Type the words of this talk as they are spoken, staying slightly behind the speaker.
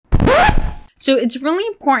So it's really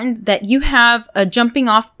important that you have a jumping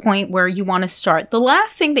off point where you want to start. The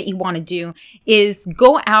last thing that you want to do is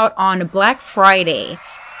go out on Black Friday,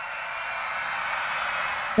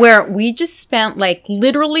 where we just spent like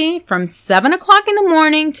literally from 7 o'clock in the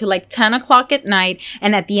morning to like 10 o'clock at night.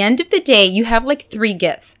 And at the end of the day, you have like 3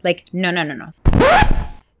 gifts. Like, no.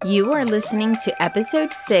 You are listening to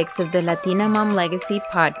episode 6 of the Latina Mom Legacy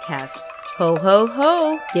podcast. Ho, ho,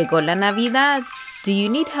 ho. Llegó la Navidad. Do you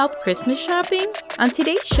need help Christmas shopping? On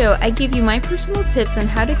today's show, I give you my personal tips on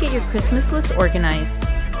how to get your Christmas list organized,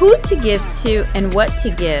 who to give to, and what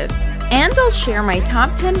to give. And I'll share my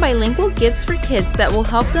top 10 bilingual gifts for kids that will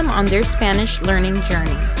help them on their Spanish learning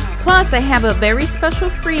journey. Plus, I have a very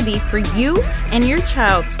special freebie for you and your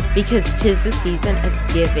child because 'tis the season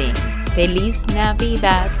of giving. Feliz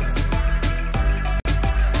Navidad!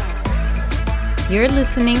 You're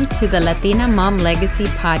listening to the Latina Mom Legacy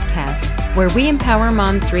podcast, where we empower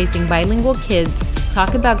moms raising bilingual kids,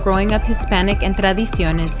 talk about growing up Hispanic and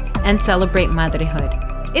tradiciones, and celebrate motherhood.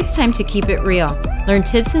 It's time to keep it real. Learn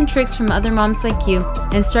tips and tricks from other moms like you,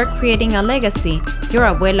 and start creating a legacy your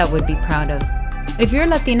abuela would be proud of. If you're a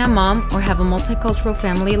Latina mom or have a multicultural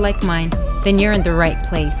family like mine, then you're in the right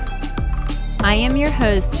place. I am your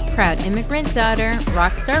host, proud immigrant daughter,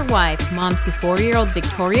 rockstar wife, mom to 4-year-old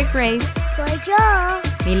Victoria Grace, Soy yo.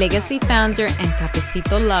 mi legacy founder and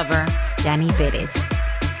cafecito lover, Danny Perez.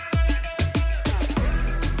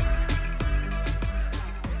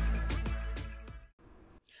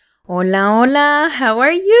 Hola, how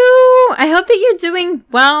are you? I hope that you're doing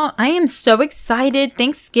well. I am so excited.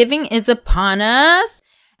 Thanksgiving is upon us.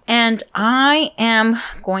 And I am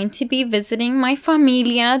going to be visiting my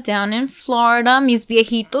familia down in Florida. Mis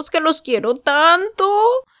viejitos que los quiero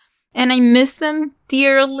tanto. And I miss them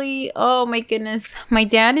dearly. Oh my goodness. My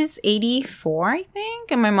dad is 84, I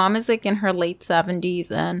think. And my mom is like in her late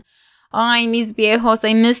 70s. And ay, mis viejos.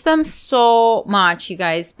 I miss them so much, you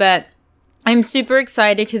guys. But I'm super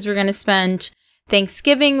excited because we're going to spend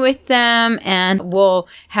Thanksgiving with them. And we'll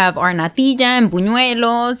have our natilla and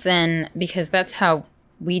buñuelos. And because that's how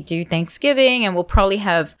we do Thanksgiving, and we'll probably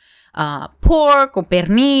have pork or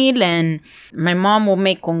pernil, and my mom will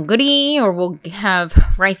make con gris, or we'll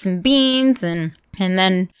have rice and beans, and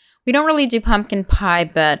then we don't really do pumpkin pie,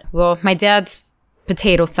 but well, my dad's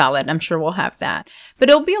potato salad, I'm sure we'll have that. But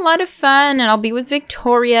it'll be a lot of fun, and I'll be with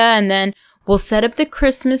Victoria, and then we'll set up the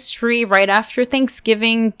Christmas tree right after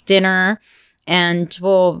Thanksgiving dinner, and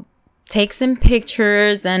we'll take some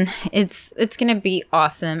pictures, and it's gonna be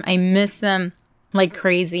awesome. I miss them like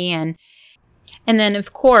crazy. And then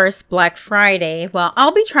of course Black Friday. Well,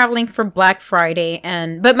 I'll be traveling for Black Friday,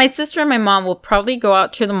 but my sister and my mom will probably go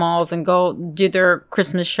out to the malls and go do their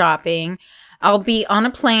Christmas shopping. I'll be on a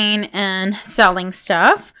plane and selling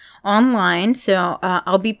stuff online, so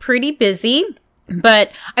I'll be pretty busy.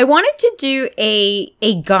 But I wanted to do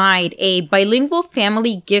a guide, a bilingual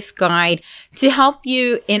family gift guide to help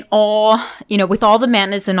you in all, with all the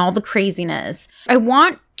madness and all the craziness. I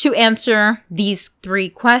want to answer these 3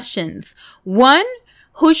 questions. 1,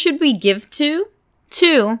 who should we give to?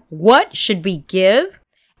 2, what should we give?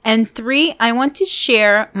 And 3, I want to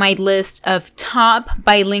share my list of top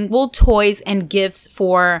bilingual toys and gifts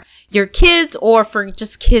for your kids or for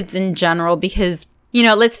just kids in general, because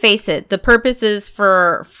let's face it, the purpose is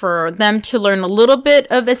for them to learn a little bit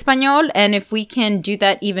of Espanol. And if we can do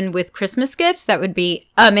that even with Christmas gifts, that would be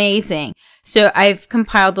amazing. So I've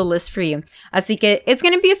compiled a list for you. Así que it's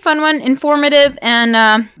going to be a fun one, informative,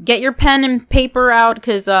 and get your pen and paper out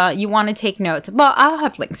because you want to take notes. Well, I'll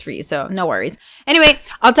have links for you, so no worries. Anyway,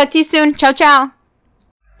 I'll talk to you soon. Ciao, ciao.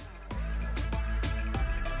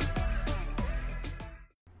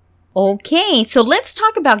 Okay, so let's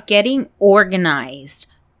talk about getting organized.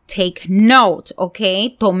 Take note,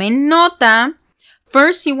 okay? Tomen nota.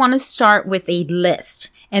 First, you want to start with a list.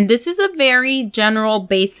 And this is a very general,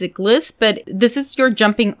 basic list, but this is your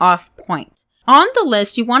jumping off point. On the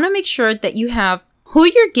list, you want to make sure that you have who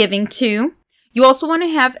you're giving to. You also want to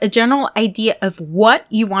have a general idea of what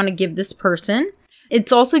you want to give this person.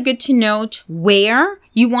 It's also good to note where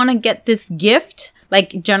you want to get this gift.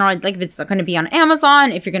 Like if it's going to be on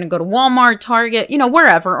Amazon, if you're going to go to Walmart, Target,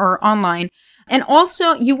 wherever, or online. And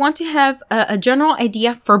also you want to have a general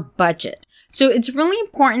idea for budget. So it's really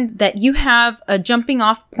important that you have a jumping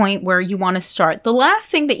off point where you want to start. The last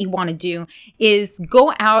thing that you want to do is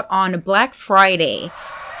go out on Black Friday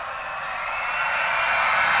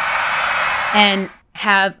and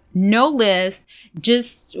have no list,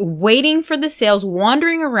 just waiting for the sales,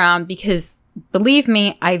 wandering around, because believe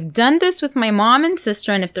me, I've done this with my mom and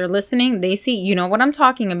sister, and if they're listening, they see, what I'm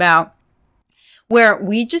talking about. where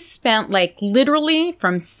we just spent like literally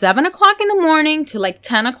from 7 o'clock in the morning to like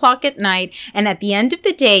 10 o'clock at night. And at the end of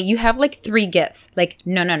the day, you have like 3 gifts. Like,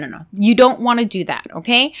 no. You don't want to do that.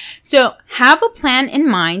 Okay. So have a plan in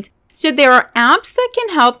mind. So there are apps that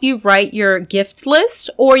can help you write your gift list,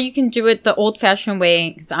 or you can do it the old-fashioned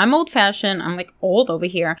way, because I'm old-fashioned. I'm like old over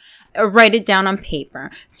here. Write it down on paper.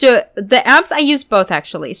 So the apps, I use both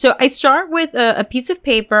actually. So I start with a piece of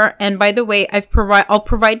paper. And by the way, I'll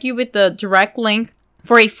provide you with the direct link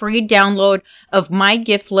for a free download of my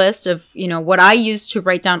gift list of, what I use to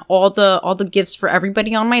write down all the gifts for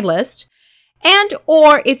everybody on my list. And,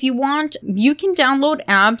 or if you want, you can download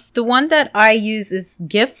apps. The one that I use is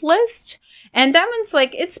Gift List. And that one's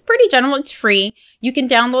like, it's pretty general. It's free. You can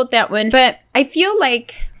download that one. But I feel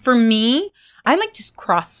like for me, I like to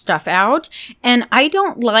cross stuff out. And I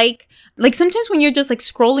don't like sometimes when you're just like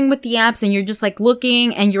scrolling with the apps and you're just like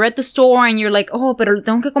looking and you're at the store and you're like, oh, pero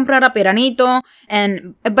tengo que comprar aperanito.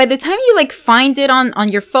 And by the time you like find it on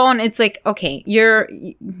your phone, it's like, okay,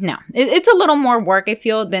 it's a little more work, I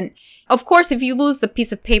feel, than, of course, if you lose the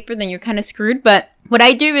piece of paper, then you're kind of screwed. But what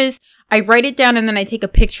I do is I write it down and then I take a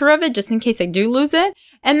picture of it just in case I do lose it.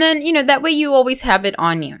 And then, that way you always have it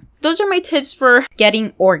on you. Those are my tips for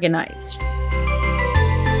getting organized.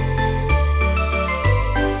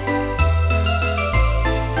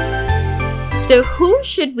 So who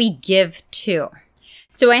should we give to?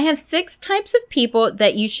 So I have 6 types of people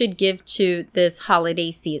that you should give to this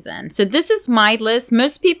holiday season. So this is my list.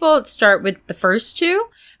 Most people start with the first 2,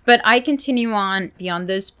 but I continue on beyond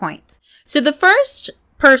those points. So the first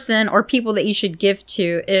person or people that you should give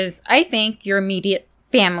to is, I think, your immediate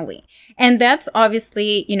family. And that's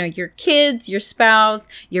obviously, your kids, your spouse,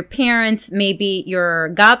 your parents, maybe your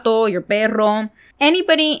gato, your perro,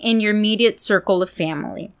 anybody in your immediate circle of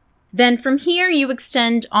family. Then from here, you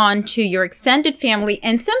extend on to your extended family.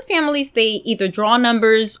 And some families, they either draw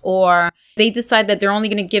numbers or they decide that they're only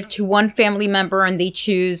going to give to one family member and they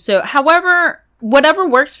choose. So however, whatever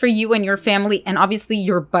works for you and your family, and obviously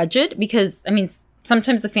your budget, because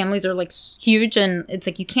sometimes the families are like huge and it's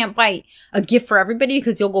like you can't buy a gift for everybody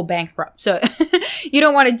because you'll go bankrupt. So you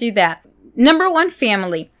don't want to do that. Number 1,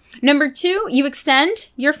 family. Number 2, you extend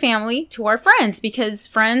your family to our friends, because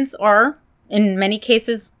friends are in many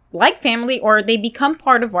cases like family, or they become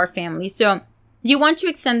part of our family. So you want to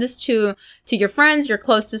extend this to your friends, your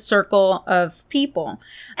closest circle of people.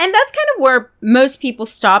 And that's kind of where most people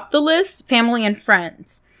stop the list, family and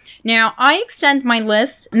friends. Now, I extend my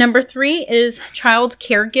list. Number 3 is child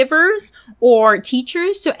caregivers or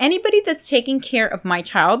teachers. So anybody that's taking care of my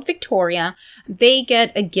child, Victoria, they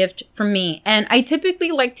get a gift from me. And I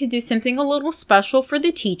typically like to do something a little special for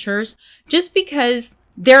the teachers, just because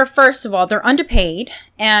first of all, they're underpaid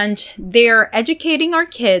and they're educating our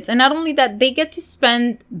kids. And not only that, they get to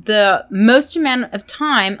spend the most amount of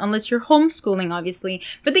time, unless you're homeschooling, obviously,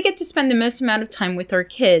 but they get to spend the most amount of time with our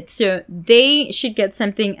kids. So they should get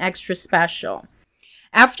something extra special.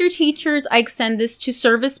 After teachers, I extend this to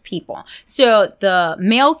service people. So the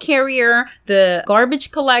mail carrier, the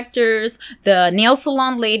garbage collectors, the nail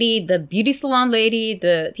salon lady, the beauty salon lady,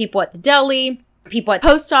 the people at the deli, people at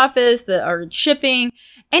post office that are shipping,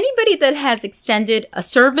 anybody that has extended a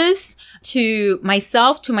service to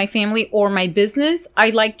myself, to my family, or my business, I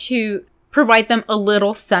like to provide them a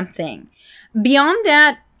little something. Beyond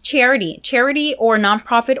that, charity or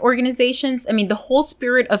nonprofit organizations. The whole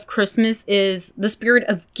spirit of Christmas is the spirit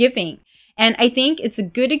of giving. And I think it's a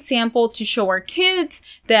good example to show our kids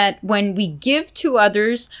that when we give to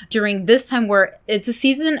others during this time where it's a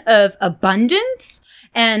season of abundance,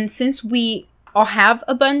 and since we all have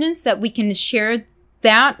abundance, that we can share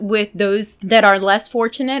that with those that are less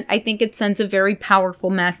fortunate, I think it sends a very powerful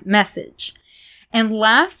message. And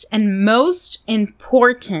last and most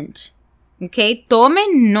important, okay,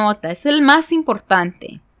 tomen nota, es el más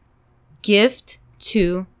importante, gift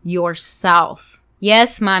to yourself.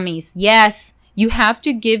 Yes, mommies, yes. You have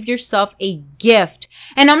to give yourself a gift.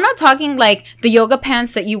 And I'm not talking like the yoga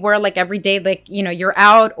pants that you wear like every day, like, you're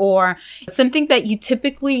out, or something that you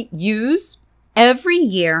typically use every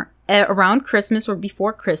year around Christmas or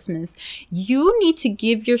before Christmas. You need to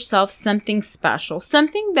give yourself something special,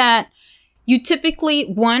 something that you typically,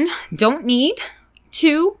 1, don't need,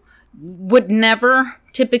 2, would never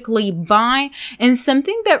typically buy, and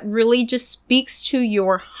something that really just speaks to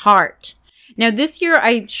your heart. Now, this year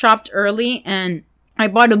I shopped early and I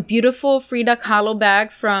bought a beautiful Frida Kahlo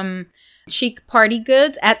bag from Chic Party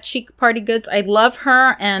Goods, at Chic Party Goods. I love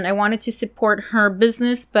her and I wanted to support her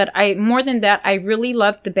business, but more than that, I really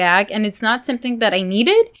loved the bag, and it's not something that I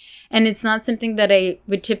needed and it's not something that I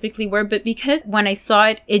would typically wear, but because when I saw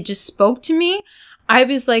it, it just spoke to me. I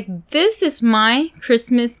was like, this is my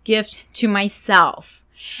Christmas gift to myself.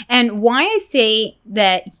 And why I say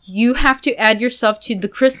that you have to add yourself to the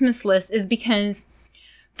Christmas list is because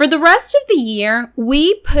for the rest of the year,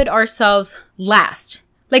 we put ourselves last.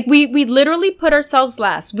 Like we literally put ourselves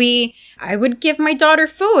last. I would give my daughter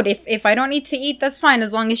food. If I don't need to eat, that's fine.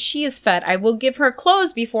 As long as she is fed, I will give her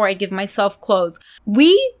clothes before I give myself clothes.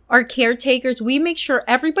 We are caretakers. We make sure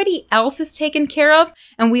everybody else is taken care of.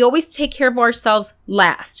 And we always take care of ourselves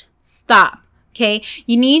last. Stop. Okay.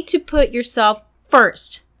 You need to put yourself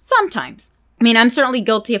first. Sometimes. I mean, I'm certainly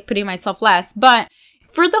guilty of putting myself last, but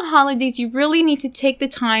for the holidays, you really need to take the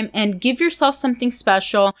time and give yourself something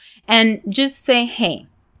special and just say, hey,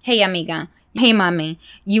 amiga. Hey, mommy.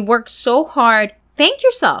 You worked so hard. Thank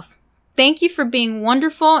yourself. Thank you for being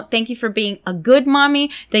wonderful. Thank you for being a good mommy.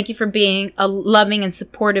 Thank you for being a loving and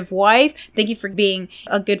supportive wife. Thank you for being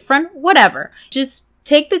a good friend. Whatever. Just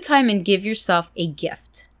take the time and give yourself a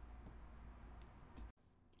gift.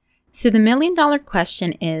 So the $1 million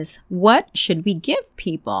question is, what should we give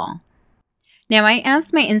people? Now, I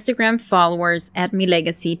asked my Instagram followers at Me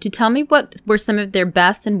Legacy to tell me what were some of their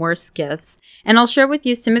best and worst gifts, and I'll share with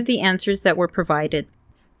you some of the answers that were provided.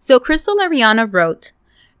 So Crystal Ariana wrote,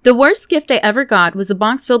 the worst gift I ever got was a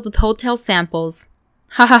box filled with hotel samples.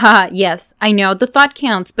 Ha ha ha, yes, I know, the thought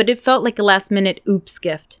counts, but it felt like a last-minute oops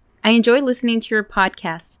gift. I enjoy listening to your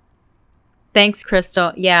podcast. Thanks,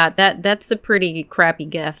 Crystal. Yeah, that's a pretty crappy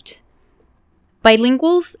gift.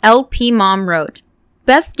 Bilingual's LP Mom wrote,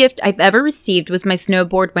 best gift I've ever received was my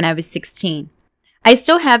snowboard when I was 16. I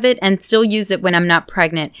still have it and still use it when I'm not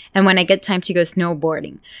pregnant and when I get time to go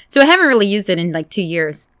snowboarding. So I haven't really used it in like 2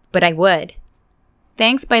 years, but I would.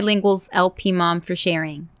 Thanks, Bilingual's LP Mom, for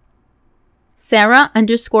sharing.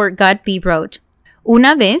 Sarah_Godby wrote,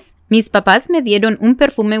 una vez, mis papás me dieron un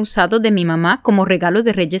perfume usado de mi mamá como regalo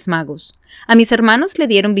de Reyes Magos. A mis hermanos le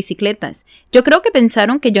dieron bicicletas. Yo creo que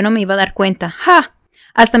pensaron que yo no me iba a dar cuenta. ¡Ja!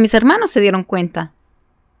 Hasta mis hermanos se dieron cuenta.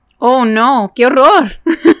 Oh no, qué horror.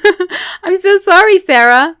 I'm so sorry,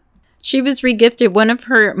 Sarah. She was regifted one of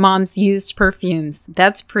her mom's used perfumes.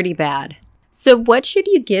 That's pretty bad. So what should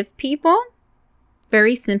you give people?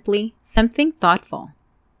 Very simply, something thoughtful.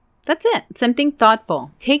 That's it. Something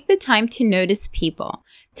thoughtful. Take the time to notice people.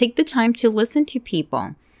 Take the time to listen to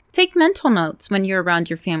people. Take mental notes when you're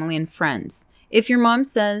around your family and friends. If your mom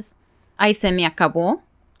says, ay, se me acabó,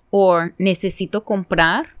 or necesito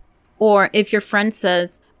comprar, or if your friend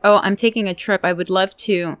says, oh, I'm taking a trip, I would love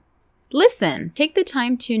to. Listen, take the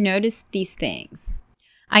time to notice these things.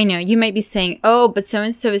 I know you might be saying, oh, but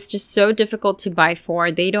so-and-so is just so difficult to buy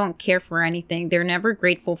for. They don't care for anything. They're never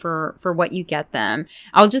grateful for what you get them.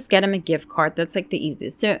 I'll just get them a gift card. That's like the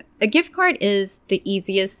easiest. So a gift card is the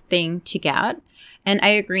easiest thing to get. And I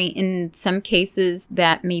agree, in some cases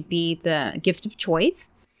that may be the gift of choice.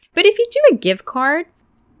 But if you do a gift card,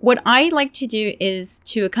 what I like to do is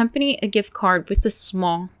to accompany a gift card with a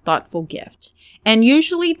small, thoughtful gift. And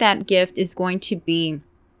usually that gift is going to be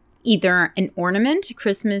either an ornament, a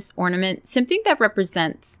Christmas ornament, something that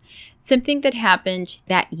represents something that happened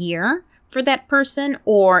that year for that person,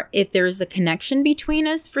 or if there's a connection between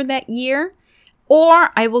us for that year. Or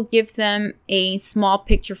I will give them a small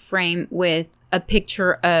picture frame with a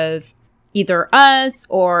picture of either us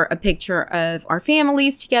or a picture of our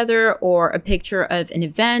families together or a picture of an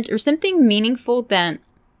event or something meaningful that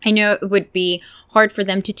I know it would be hard for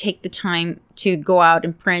them to take the time to go out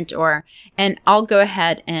and print, and I'll go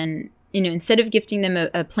ahead and, instead of gifting them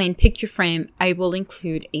a plain picture frame, I will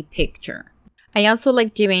include a picture. I also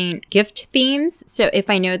like doing gift themes. So if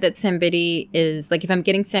I know that somebody is, like if I'm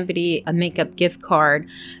getting somebody a makeup gift card,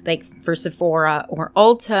 like for Sephora or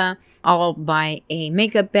Ulta, I'll buy a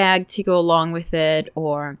makeup bag to go along with it,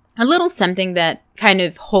 or a little something that kind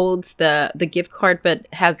of holds the gift card but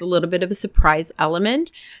has a little bit of a surprise element.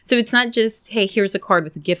 So it's not just, hey, here's a card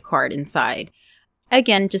with a gift card inside.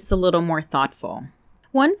 Again, just a little more thoughtful.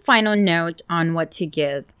 One final note on what to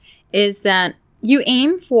give is that you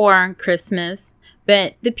aim for Christmas,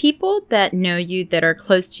 but the people that know you, that are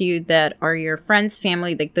close to you, that are your friends,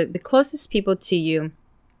 family, like the closest people to you,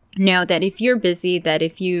 know that if you're busy, that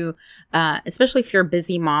if you, especially if you're a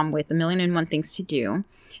busy mom with 1,000,001 things to do,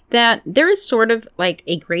 that there is sort of like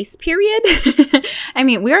a grace period. I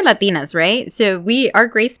mean, we are Latinas, right? So our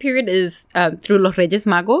grace period is through Los Reyes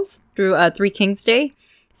Magos, through Three Kings Day.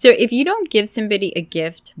 So if you don't give somebody a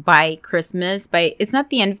gift by Christmas, it's not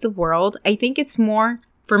the end of the world. I think it's more,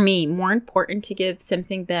 for me, more important to give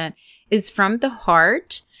something that is from the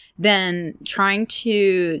heart than trying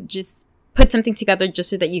to just put something together just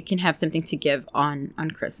so that you can have something to give on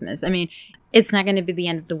Christmas. I mean, it's not going to be the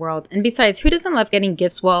end of the world. And besides, who doesn't love getting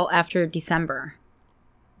gifts well after December?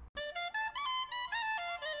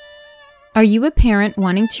 Are you a parent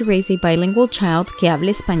wanting to raise a bilingual child que hable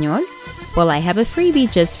español? Well, I have a freebie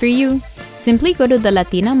just for you. Simply go to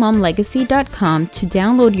thelatinamomlegacy.com to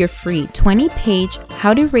download your free 20-page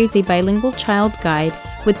How to Raise a Bilingual Child guide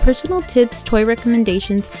with personal tips, toy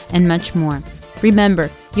recommendations, and much more. Remember,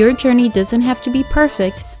 your journey doesn't have to be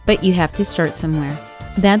perfect, but you have to start somewhere.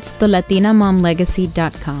 That's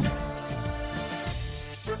thelatinamomlegacy.com.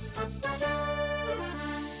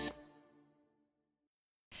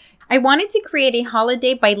 I wanted to create a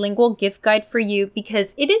holiday bilingual gift guide for you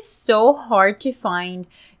because it is so hard to find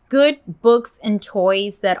good books and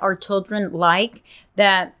toys that our children like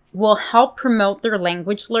that will help promote their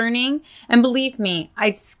language learning. And believe me,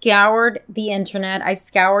 I've scoured the internet, I've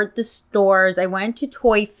scoured the stores, I went to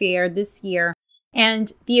Toy Fair this year,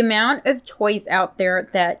 and the amount of toys out there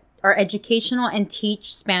that are educational and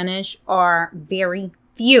teach Spanish are very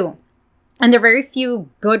few. And there are very few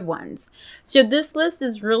good ones. So this list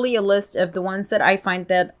is really a list of the ones that I find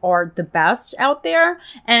that are the best out there.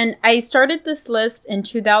 And I started this list in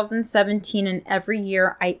 2017, and every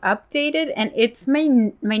year I update it. And it's my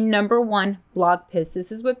number one blog post.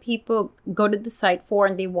 This is what people go to the site for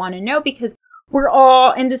and they want to know, because we're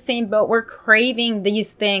all in the same boat. We're craving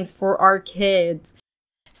these things for our kids.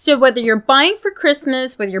 So whether you're buying for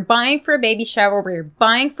Christmas, whether you're buying for a baby shower, whether you're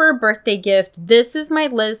buying for a birthday gift, this is my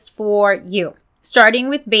list for you, starting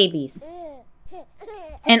with babies.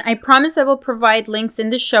 And I promise I will provide links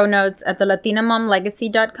in the show notes at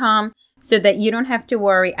thelatinamomlegacy.com so that you don't have to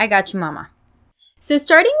worry. I got you, mama. So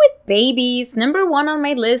starting with babies, number one on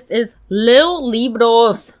my list is Lil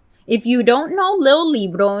Libros. If you don't know Lil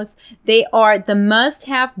Libros, they are the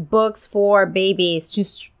must-have books for babies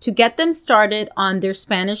to get them started on their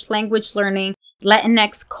Spanish language learning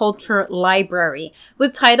Latinx culture library,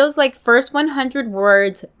 with titles like First 100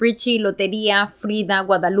 Words, Richie, Loteria, Frida,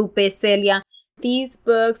 Guadalupe, Celia. These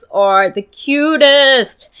books are the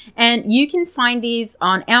cutest, and you can find these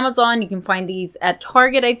on Amazon. You can find these at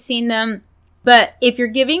Target. I've seen them. But if you're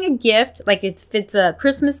giving a gift, like if it's a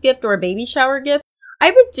Christmas gift or a baby shower gift, I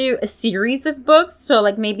would do a series of books, so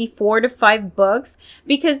like maybe 4 to 5 books,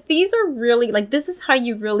 because these are really, like, this is how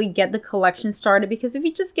you really get the collection started, because if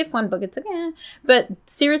you just give one book, it's like, eh. But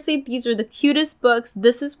seriously, these are the cutest books.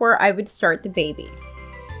 This is where I would start the baby.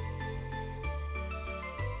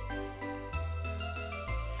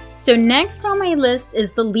 So next on my list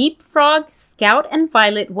is the Leapfrog Scout and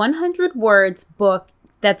Violet 100 Words book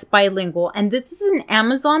that's bilingual, and this is an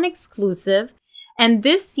Amazon exclusive. And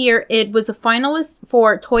this year, it was a finalist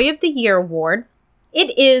for Toy of the Year award.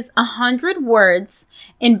 It is 100 words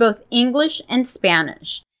in both English and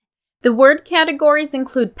Spanish. The word categories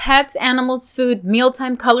include pets, animals, food,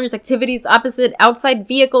 mealtime, colors, activities, opposite, outside,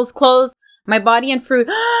 vehicles, clothes, my body, and fruit.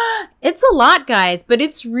 It's a lot, guys, but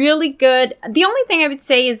it's really good. The only thing I would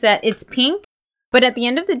say is that it's pink. But at the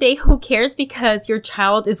end of the day, who cares? Because your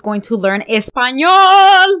child is going to learn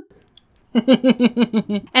Español.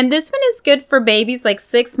 And this one is good for babies like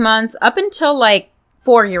 6 months up until like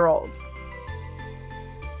 4-year-olds.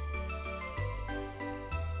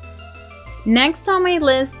 Next on my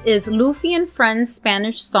list is Luffy and Friends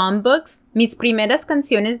Spanish Songbooks, Mis Primeras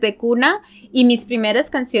Canciones de Cuna y Mis Primeras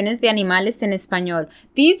Canciones de Animales en Español.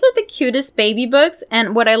 These are the cutest baby books,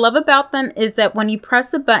 and what I love about them is that when you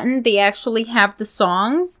press a button, they actually have the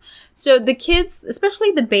songs. So the kids, especially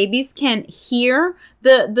the babies, can hear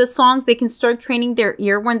the songs. They can start training their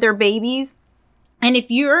ear when they're babies. And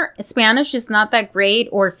if your Spanish is not that great,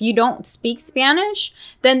 or if you don't speak Spanish,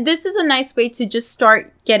 then this is a nice way to just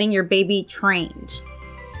start getting your baby trained.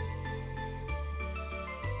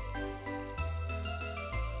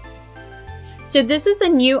 So this is a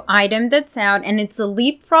new item that's out, and it's a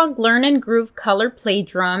Leapfrog Learn and Groove color play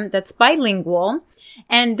drum that's bilingual.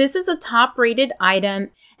 And this is a top-rated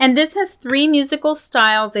item. And this has 3 musical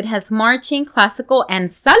styles. It has marching, classical, and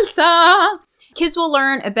salsa. Kids will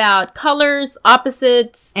learn about colors,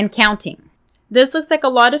 opposites, and counting. This looks like a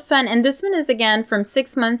lot of fun, and this one is again from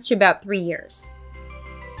 6 months to about 3 years.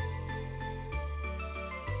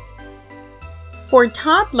 For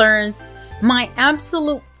toddlers, my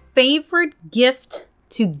absolute favorite gift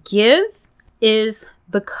to give is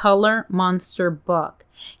the Color Monster book.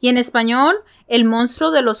 Y en español, El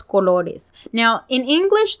Monstruo de los Colores. Now, in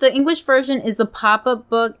English, the English version is a pop-up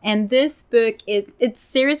book, and this book, it's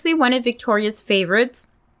seriously one of Victoria's favorites.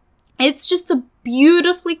 It's just a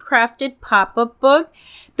beautifully crafted pop-up book.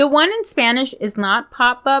 The one in Spanish is not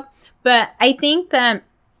pop-up, but I think that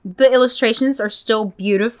the illustrations are still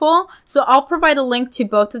beautiful. So I'll provide a link to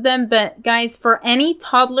both of them. But guys, for any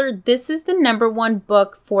toddler, this is the #1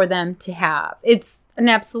 book for them to have. It's an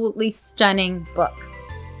absolutely stunning book.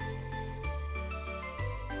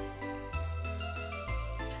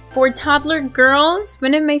 For toddler girls,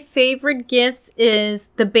 one of my favorite gifts is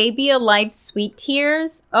the Baby Alive Sweet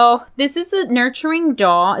Tears. Oh, this is a nurturing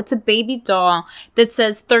doll. It's a baby doll that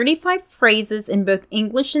says 35 phrases in both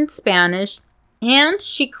English and Spanish, and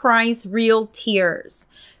she cries real tears.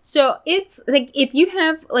 So it's like if you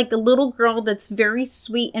have like a little girl that's very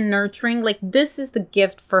sweet and nurturing, like this is the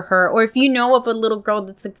gift for her. Or if you know of a little girl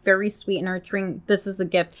that's like very sweet and nurturing, this is the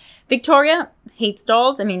gift. Victoria hates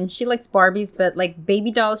dolls. I mean, she likes Barbies, but like baby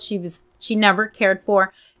dolls, she never cared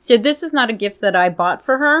for. So this was not a gift that I bought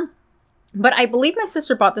for her, but I believe my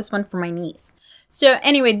sister bought this one for my niece. So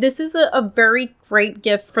anyway, this is a very great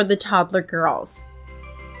gift for the toddler girls.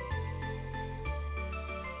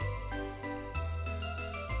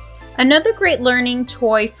 Another great learning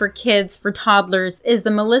toy for kids, for toddlers, is the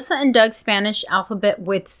Melissa and Doug Spanish alphabet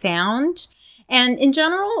with sound. And in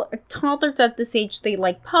general, toddlers at this age, they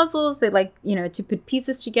like puzzles. They like, to put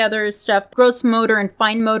pieces together, stuff, gross motor and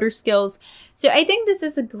fine motor skills. So I think this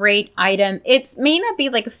is a great item. It may not be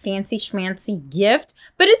like a fancy schmancy gift,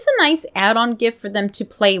 but it's a nice add-on gift for them to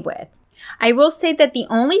play with. I will say that the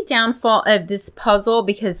only downfall of this puzzle,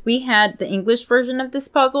 because we had the English version of this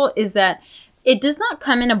puzzle, is that it does not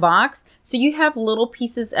come in a box, so you have little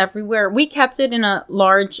pieces everywhere. We kept it in a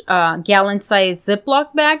large gallon-sized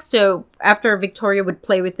Ziploc bag, so after Victoria would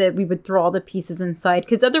play with it, we would throw all the pieces inside,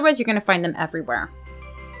 because otherwise you're going to find them everywhere.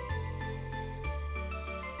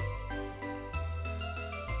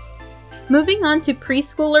 Moving on to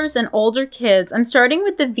preschoolers and older kids, I'm starting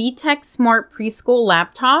with the VTech Smart Preschool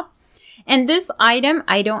Laptop. And this item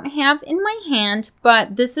I don't have in my hand,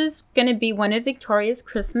 but this is going to be one of Victoria's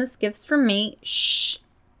Christmas gifts for me. Shh!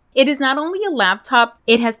 It is not only a laptop,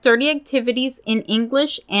 it has 30 activities in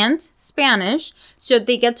English and Spanish, so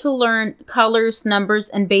they get to learn colors, numbers,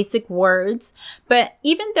 and basic words. But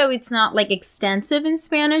even though it's not like extensive in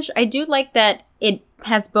Spanish, I do like that it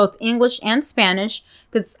has both English and Spanish,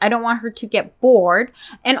 because I don't want her to get bored.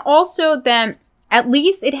 And also that at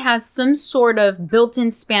least it has some sort of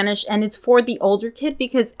built-in Spanish, and it's for the older kid,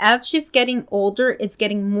 because as she's getting older, it's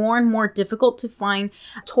getting more and more difficult to find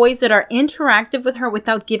toys that are interactive with her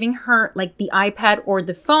without giving her like the iPad or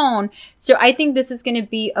the phone. So I think this is going to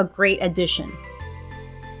be a great addition.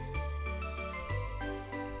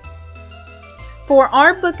 For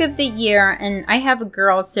our book of the year, and I have a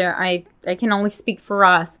girl, so I can only speak for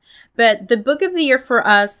us, but the book of the year for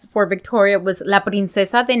us, for Victoria, was La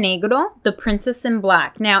Princesa de Negro, The Princess in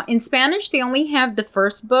Black. Now, in Spanish, they only have the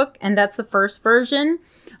first book, and that's the first version,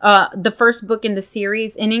 the first book in the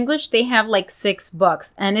series. In English, they have like 6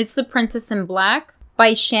 books, and it's The Princess in Black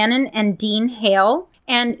by Shannon and Dean Hale.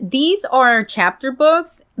 And these are chapter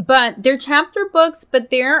books, but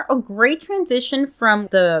they're a great transition from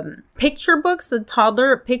the picture books, the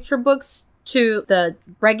toddler picture books, to the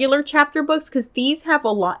regular chapter books, because these have a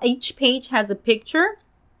lot. Each page has a picture.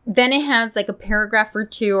 Then it has like a paragraph or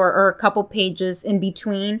two or a couple pages in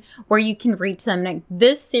between where you can read them. Like,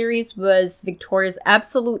 this series was Victoria's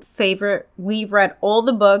absolute favorite. We read all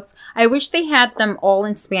the books. I wish they had them all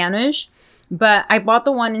in Spanish, but I bought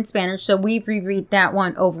the one in Spanish, so we reread that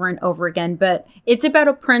one over and over again. But it's about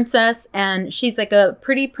a princess, and she's like a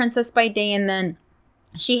pretty princess by day, and then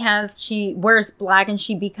she wears black, and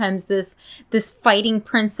she becomes this fighting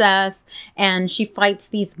princess, and she fights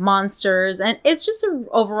these monsters, and it's just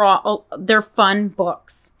overall, they're fun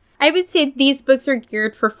books. I would say these books are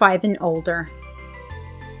geared for 5 and older.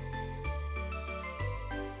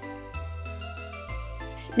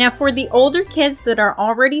 Now, for the older kids that are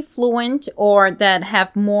already fluent or that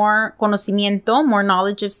have more conocimiento, more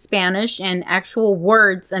knowledge of Spanish and actual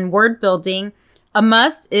words and word building, a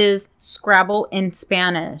must is Scrabble in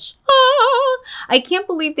Spanish. I can't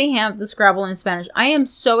believe they have the Scrabble in Spanish. I am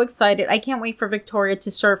so excited. I can't wait for Victoria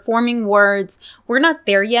to start forming words. We're not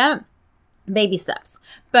there yet. Baby steps.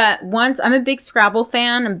 But once, I'm a big Scrabble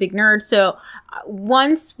fan, I'm a big nerd. So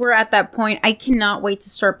once we're at that point, I cannot wait to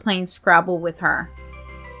start playing Scrabble with her.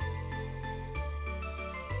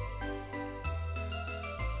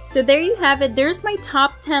 So there you have it. There's my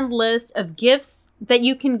top 10 list of gifts that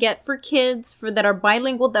you can get for kids that are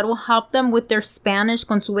bilingual, that will help them with their Spanish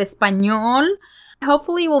con su español.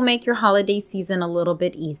 Hopefully it will make your holiday season a little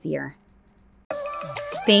bit easier.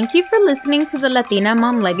 Thank you for listening to the Latina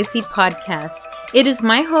Mom Legacy podcast. It is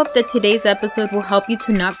my hope that today's episode will help you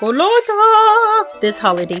to not go loca this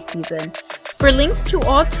holiday season. For links to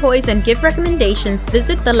all toys and gift recommendations,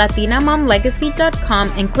 visit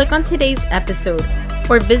thelatinamomlegacy.com and click on today's episode,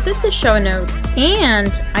 or visit the show notes,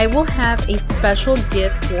 and I will have a special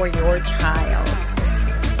gift for your child.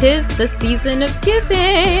 'Tis the season of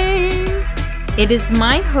giving! It is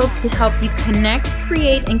my hope to help you connect,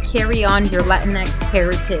 create, and carry on your Latinx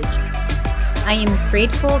heritage. I am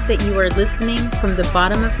grateful that you are listening from the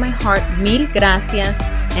bottom of my heart. Mil gracias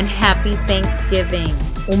and happy Thanksgiving.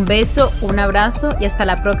 Un beso, un abrazo y hasta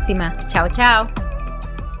la próxima. Ciao, ciao.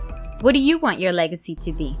 What do you want your legacy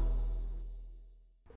to be?